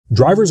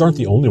Drivers aren't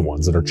the only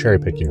ones that are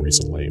cherry-picking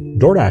recently.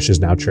 DoorDash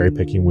is now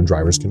cherry-picking when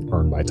drivers can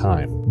earn by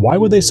time. Why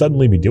would they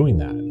suddenly be doing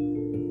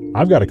that?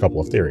 I've got a couple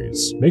of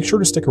theories. Make sure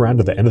to stick around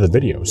to the end of the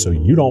video so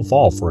you don't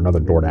fall for another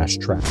DoorDash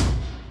trap.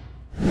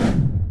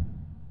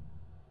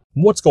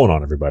 What's going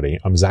on, everybody?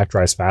 I'm Zach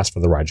Drives Fast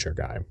for the Rideshare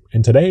Guy,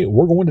 and today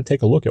we're going to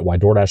take a look at why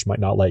DoorDash might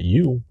not let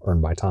you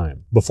earn by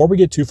time. Before we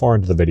get too far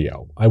into the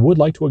video, I would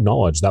like to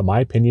acknowledge that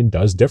my opinion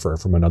does differ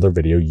from another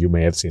video you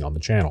may have seen on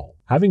the channel.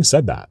 Having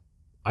said that,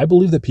 I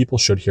believe that people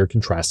should hear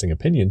contrasting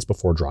opinions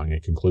before drawing a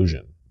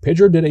conclusion.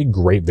 Pedro did a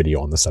great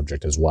video on the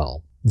subject as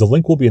well. The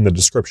link will be in the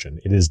description.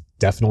 It is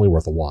definitely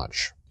worth a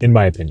watch. In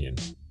my opinion,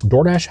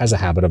 DoorDash has a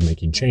habit of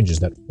making changes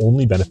that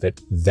only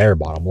benefit their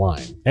bottom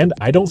line, and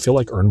I don't feel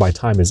like Earn by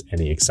Time is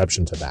any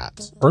exception to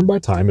that. Earn by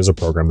Time is a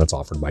program that's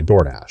offered by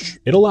DoorDash.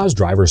 It allows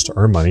drivers to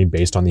earn money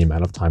based on the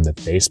amount of time that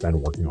they spend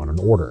working on an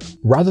order.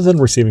 Rather than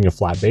receiving a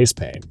flat base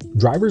pay,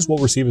 drivers will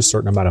receive a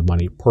certain amount of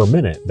money per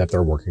minute that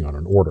they're working on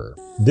an order.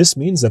 This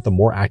means that the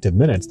more active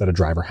minutes that a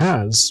driver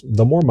has,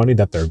 the more money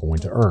that they're going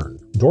to earn.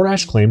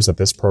 DoorDash claims that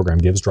this program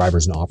gives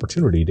drivers an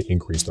opportunity to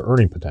increase their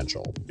earning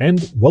potential,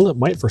 and while it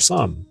might for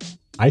some,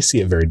 I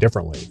see it very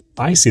differently.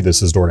 I see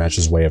this as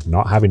DoorDash's way of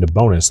not having to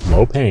bonus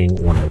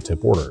low-paying or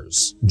no-tip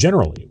orders.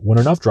 Generally, when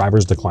enough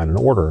drivers decline an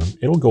order,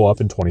 it'll go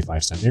up in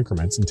 25-cent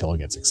increments until it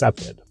gets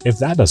accepted. If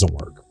that doesn't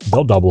work,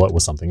 they'll double it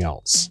with something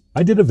else.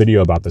 I did a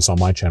video about this on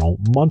my channel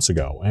months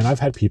ago, and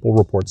I've had people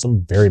report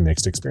some very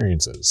mixed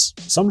experiences.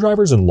 Some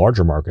drivers in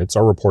larger markets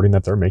are reporting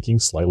that they're making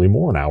slightly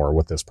more an hour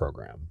with this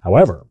program.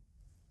 However,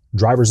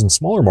 drivers in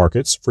smaller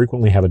markets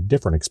frequently have a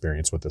different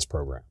experience with this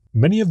program.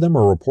 Many of them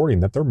are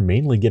reporting that they're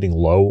mainly getting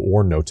low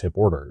or no-tip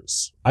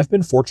orders. I've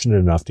been fortunate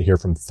enough to hear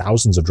from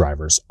thousands of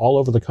drivers all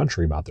over the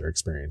country about their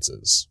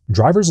experiences.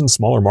 Drivers in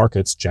smaller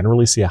markets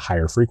generally see a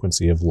higher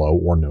frequency of low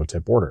or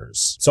no-tip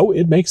orders. So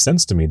it makes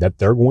sense to me that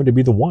they're going to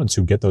be the ones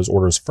who get those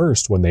orders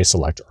first when they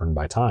select Earn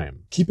by Time.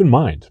 Keep in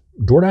mind,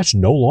 DoorDash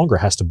no longer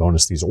has to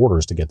bonus these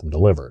orders to get them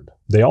delivered.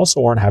 They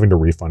also aren't having to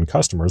refund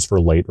customers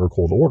for late or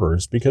cold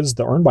orders because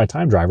the Earn by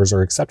Time drivers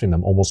are accepting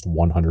them almost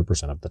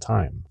 100% of the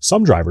time.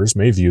 Some drivers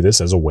may view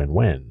this as a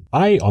win-win.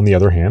 I, on the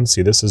other hand,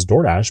 see this as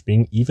DoorDash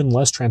being even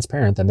less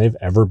transparent than they've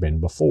ever been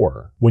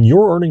before. When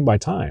you're earning by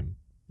time,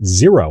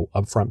 zero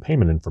upfront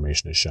payment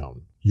information is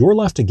shown. You're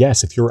left to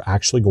guess if you're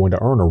actually going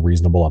to earn a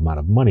reasonable amount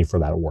of money for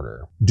that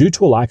order. Due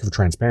to a lack of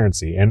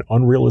transparency and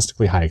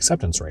unrealistically high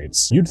acceptance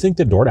rates, you'd think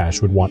that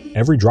DoorDash would want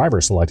every driver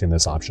selecting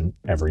this option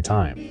every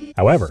time.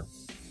 However,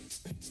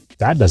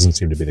 that doesn't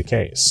seem to be the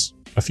case.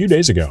 A few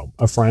days ago,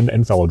 a friend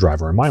and fellow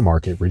driver in my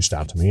market reached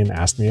out to me and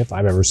asked me if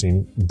I've ever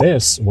seen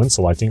this when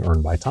selecting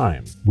Earn by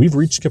Time. We've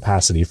reached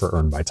capacity for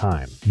Earn by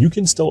Time. You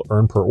can still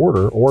earn per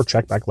order or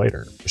check back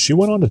later. She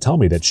went on to tell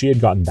me that she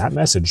had gotten that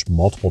message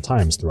multiple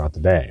times throughout the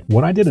day.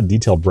 When I did a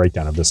detailed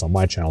breakdown of this on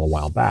my channel a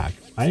while back,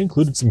 I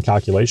included some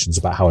calculations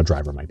about how a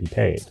driver might be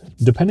paid.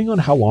 Depending on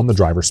how long the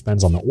driver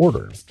spends on the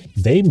order,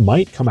 they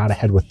might come out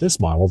ahead with this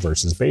model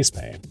versus base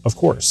pay. Of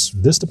course,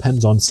 this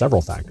depends on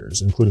several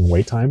factors, including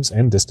wait times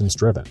and distance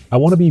driven.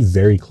 I want to be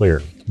very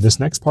clear.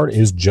 This next part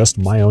is just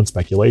my own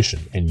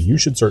speculation, and you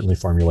should certainly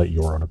formulate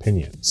your own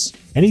opinions.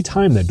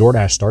 Anytime that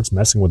DoorDash starts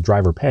messing with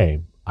driver pay,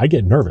 I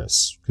get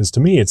nervous, because to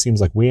me it seems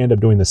like we end up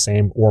doing the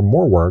same or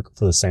more work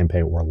for the same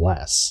pay or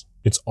less.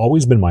 It's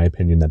always been my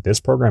opinion that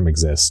this program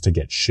exists to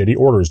get shitty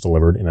orders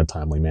delivered in a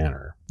timely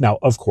manner. Now,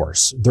 of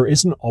course, there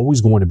isn't always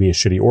going to be a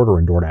shitty order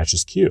in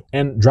DoorDash's queue,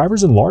 and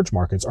drivers in large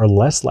markets are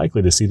less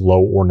likely to see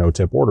low or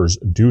no-tip orders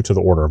due to the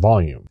order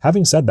volume.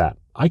 Having said that,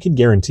 I can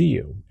guarantee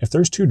you, if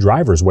there's two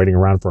drivers waiting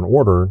around for an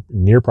order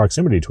near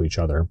proximity to each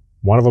other,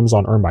 one of them's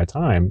on Earn by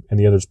Time and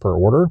the other's per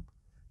order,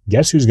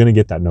 guess who's going to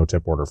get that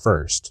no-tip order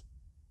first?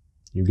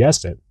 You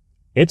guessed it.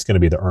 It's going to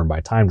be the Earn by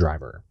Time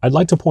driver. I'd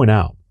like to point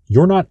out,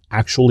 you're not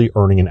actually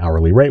earning an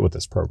hourly rate with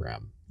this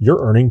program.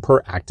 You're earning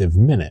per active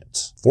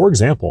minute. For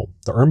example,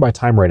 the Earn by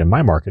Time rate in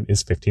my market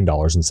is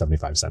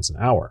 $15.75 an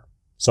hour.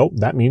 So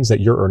that means that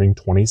you're earning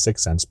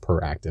 26 cents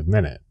per active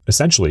minute.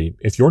 Essentially,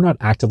 if you're not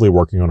actively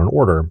working on an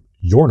order,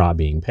 you're not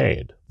being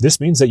paid. This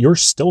means that you're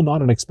still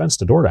not an expense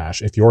to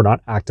DoorDash if you're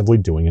not actively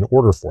doing an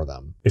order for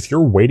them. If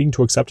you're waiting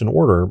to accept an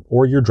order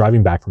or you're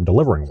driving back from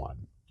delivering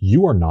one,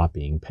 you are not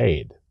being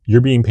paid.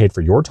 You're being paid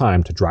for your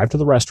time to drive to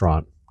the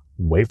restaurant,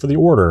 wait for the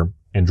order,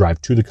 and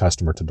drive to the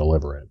customer to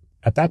deliver it.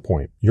 At that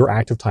point, your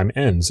active time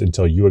ends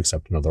until you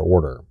accept another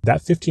order.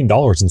 That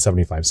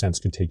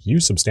 $15.75 could take you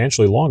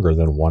substantially longer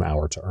than 1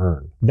 hour to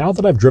earn. Now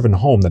that I've driven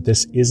home that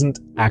this isn't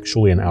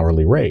actually an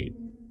hourly rate,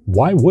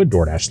 why would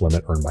DoorDash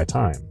limit Earn by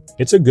Time?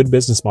 It's a good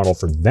business model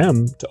for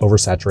them to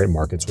oversaturate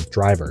markets with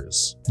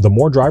drivers. The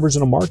more drivers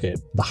in a market,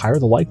 the higher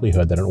the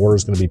likelihood that an order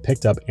is going to be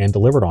picked up and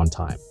delivered on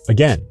time.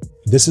 Again,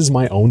 This is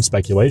my own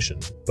speculation,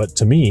 but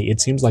to me, it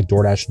seems like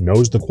DoorDash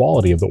knows the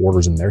quality of the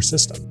orders in their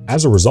system.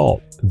 As a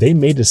result, they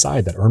may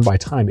decide that earn by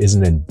time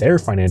isn't in their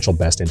financial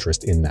best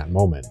interest in that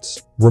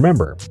moment.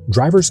 Remember,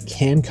 drivers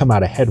can come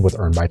out ahead with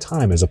earn by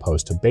time as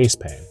opposed to base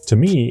pay. To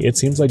me, it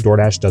seems like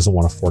DoorDash doesn't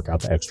want to fork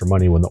out the extra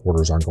money when the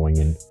orders aren't going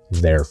in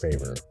their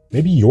favor.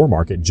 Maybe your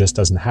market just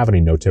doesn't have any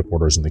no-tip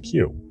orders in the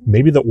queue.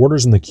 Maybe the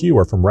orders in the queue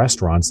are from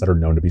restaurants that are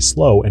known to be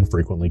slow and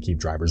frequently keep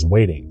drivers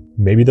waiting.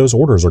 Maybe those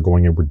orders are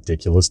going a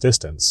ridiculous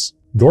distance.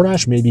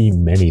 DoorDash may be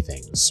many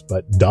things,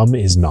 but dumb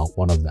is not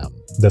one of them.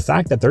 The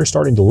fact that they're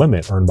starting to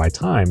limit earn by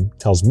time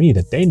tells me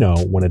that they know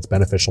when it's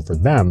beneficial for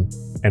them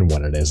and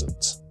when it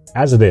isn't.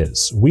 As it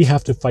is, we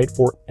have to fight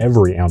for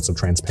every ounce of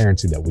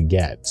transparency that we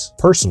get.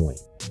 Personally,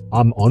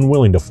 I'm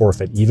unwilling to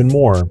forfeit even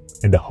more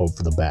and to hope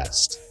for the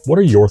best. What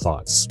are your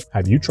thoughts?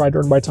 Have you tried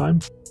earn by time?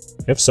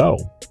 If so,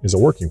 is it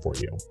working for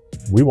you?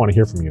 We want to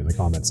hear from you in the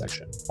comment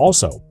section.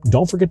 Also,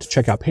 don't forget to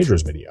check out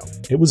Pedro's video.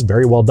 It was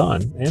very well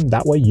done, and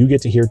that way you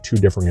get to hear two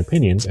differing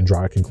opinions and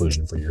draw a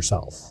conclusion for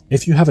yourself.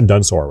 If you haven't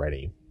done so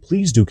already,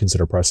 please do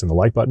consider pressing the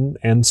like button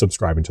and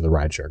subscribing to the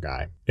Rideshare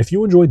Guy. If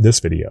you enjoyed this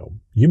video,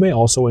 you may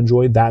also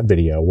enjoy that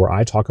video where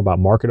I talk about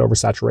market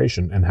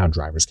oversaturation and how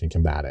drivers can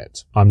combat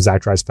it. I'm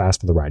Zach Drives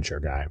Fast for the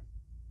Rideshare Guy.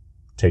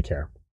 Take care.